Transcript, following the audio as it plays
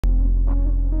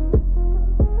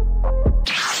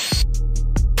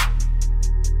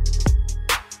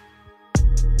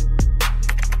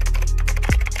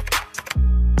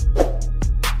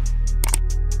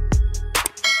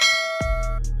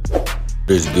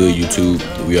It's good, YouTube.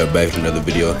 We are back with another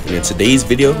video, and in today's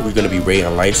video we're going to be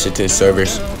raiding life sentence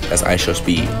servers as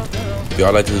IShowSpeed. If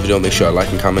y'all like this video, make sure y'all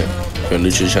like and comment. If you're new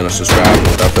to the channel, subscribe.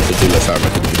 Without further ado, let's start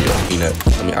making the video. Peanut,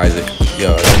 Isaac.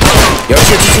 Yo, shit.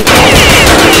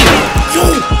 Yo,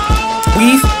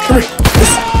 weave, come here.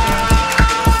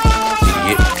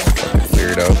 Idiot, fucking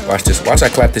weirdo. Watch this. Watch I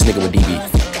clap this nigga with DB.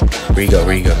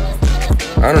 Where you go?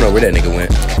 I don't know where that nigga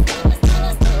went.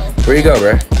 Where you go,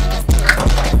 bruh?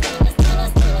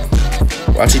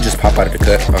 Watch he just pop out of the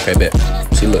cut. Okay, bet.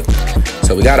 See, look.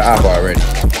 So we got an op already.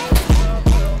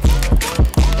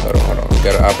 Hold on. We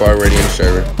got an op already in the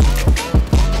server.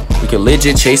 We can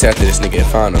legit chase after this nigga and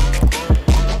find him.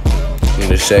 In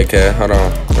the shed cat. Hold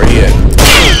on. Where he at?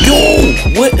 Yo!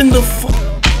 What in the fuck?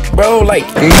 Bro, like.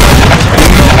 Fucking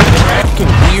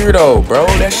weirdo, bro.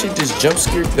 That shit just jump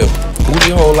scared the booty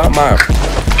hole out my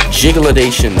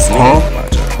jiggledations, nigga.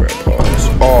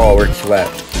 Oh, we're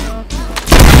clapped.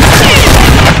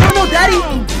 No, Daddy! You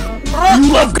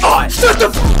love God! Shut the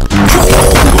f***!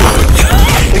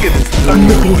 Look at this.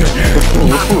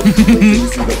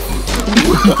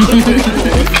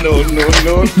 No.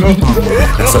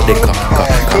 That's a dick cock.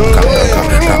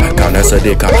 That's a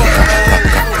dick cock.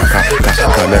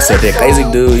 That's a dick.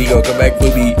 Isaac, dude, he gonna come back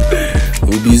with me.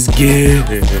 Who be scared?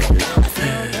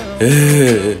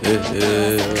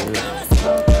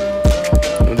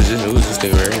 Who's this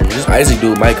thing right here? This Isaac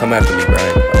dude might come after me,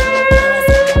 Brian.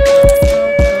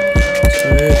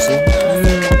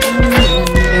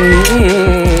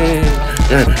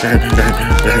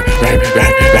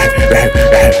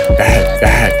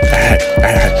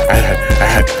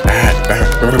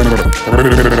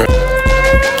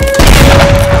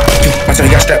 I said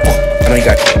he got strapped. Oh, I know he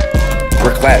got.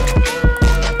 We're clapped.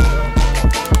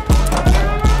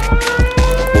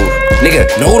 Nigga,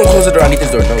 no, don't close the door. I need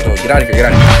this door. No, get out of here. Get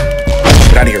out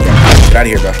of here, bro. Get out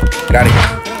of here.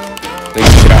 Nigga,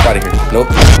 get out of here. Nope.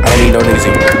 I don't need no niggas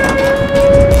in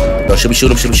here. No, should we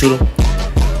shoot him?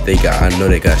 I know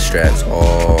they got straps.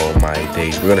 Oh my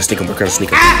days. We're gonna sneak him. Yo,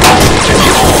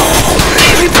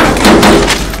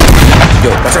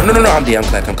 watch out. No. I'm dead. I'm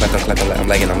clapped. I'm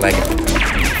lagging.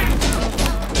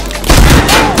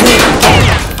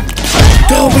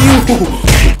 W!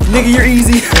 Nigga, you're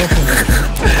easy.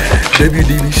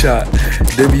 WDB shot.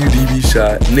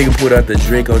 Nigga pulled out the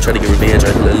drink on trying to get revenge.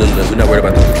 We're not worried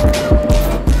about that.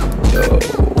 Yo.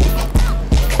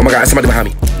 Oh my god, somebody behind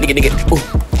me. Nigga. Ooh.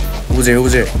 Who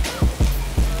was there?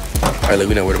 Alright, look,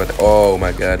 we're not worried about that. Oh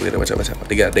my god, we gotta watch out.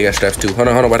 They got straps too. Hold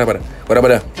on. What about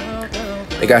that?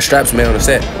 They got straps, man, on the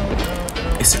set.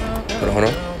 Hold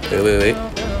on. Wait.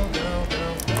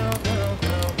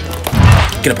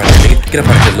 Get up out of here, nigga. Get up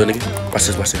out of here, little nigga. Watch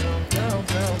this.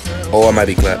 Oh, I might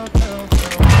be clapped.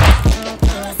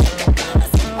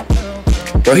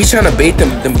 Bro, he's trying to bait them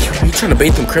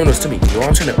criminals to me. Yo,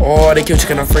 I'm trying to. Oh, they killed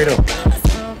Chicken Alfredo.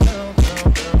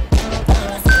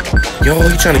 Yo,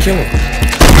 he trying to kill him.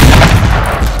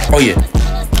 Oh yeah.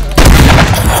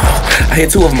 I hit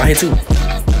two of them.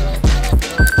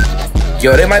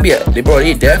 Yo, they might be they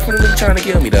definitely trying to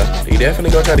kill me though. They definitely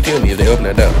gonna try to kill me if they open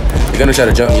that door. They're gonna try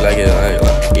to jump me like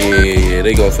yeah,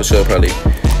 they go for sure probably.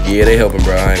 Yeah, they helping,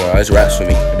 bro. I ain't gonna. It's raps for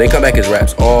me. If they come back as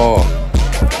raps. Oh.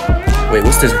 Wait,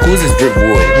 what's this? Who's this Rip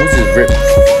Void? Who's this dude?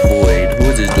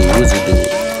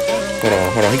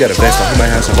 Hold on. He got a vest on. He might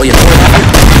have some. Oh yeah,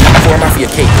 four mafia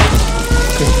cake.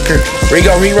 Come. Where you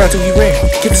go? Where you run to? You ran.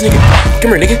 Get this nigga.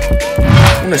 Come here, nigga.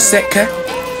 I'm gonna set, cut.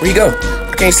 Where you go?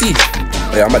 I can't see.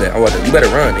 Oh, yeah, I'm about to. You better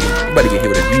run, nigga. You better get hit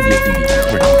with a devious DV.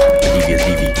 Devious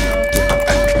DV.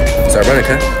 Start running,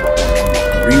 cut.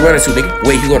 Where you running to, nigga?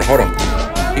 Wait, you gonna hold on.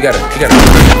 You gotta. Oh,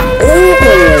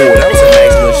 that was a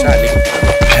nice little shot, nigga.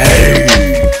 Hey.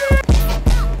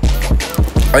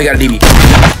 Oh, you got a DB.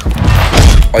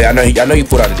 Oh yeah, I know you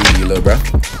pulled out a DB, little bro.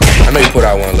 I know you pulled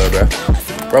out one, little bro.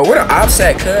 Bro, where the ops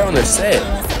at, cut on the set?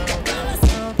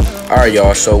 Alright,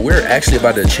 y'all. So we're actually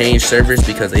about to change servers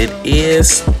because it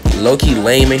is low-key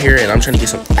lame in here, and I'm trying to get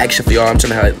some action for y'all. I'm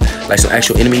trying to have like some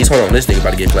actual enemies. Hold on, this nigga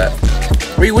about to get clapped.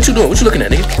 What you doing? What you looking at,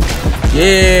 nigga?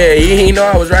 Yeah, he ain't know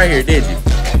I was right here, did you?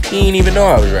 He ain't even know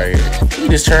I was right here. He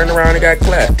just turned around and got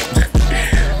clapped.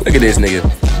 Look at this nigga.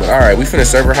 But alright, we finna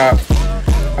server hop.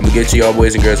 I'm gonna get to y'all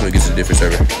boys and girls when we get to a different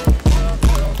server.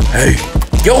 Hey.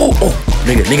 Yo! Oh,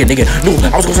 nigga. No,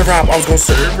 I was gonna server hop.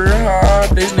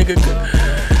 This nigga.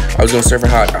 I was gonna server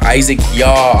hop. Isaac,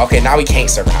 y'all. Okay, now we can't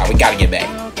server hop. We gotta get back.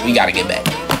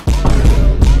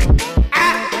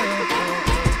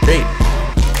 Great.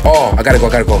 Oh, I gotta go.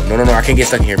 No, I can't get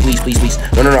stuck in here. Please.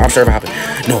 No, I'm server hopping.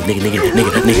 No, nigga.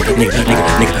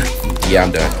 Yeah,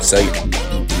 I'm done. So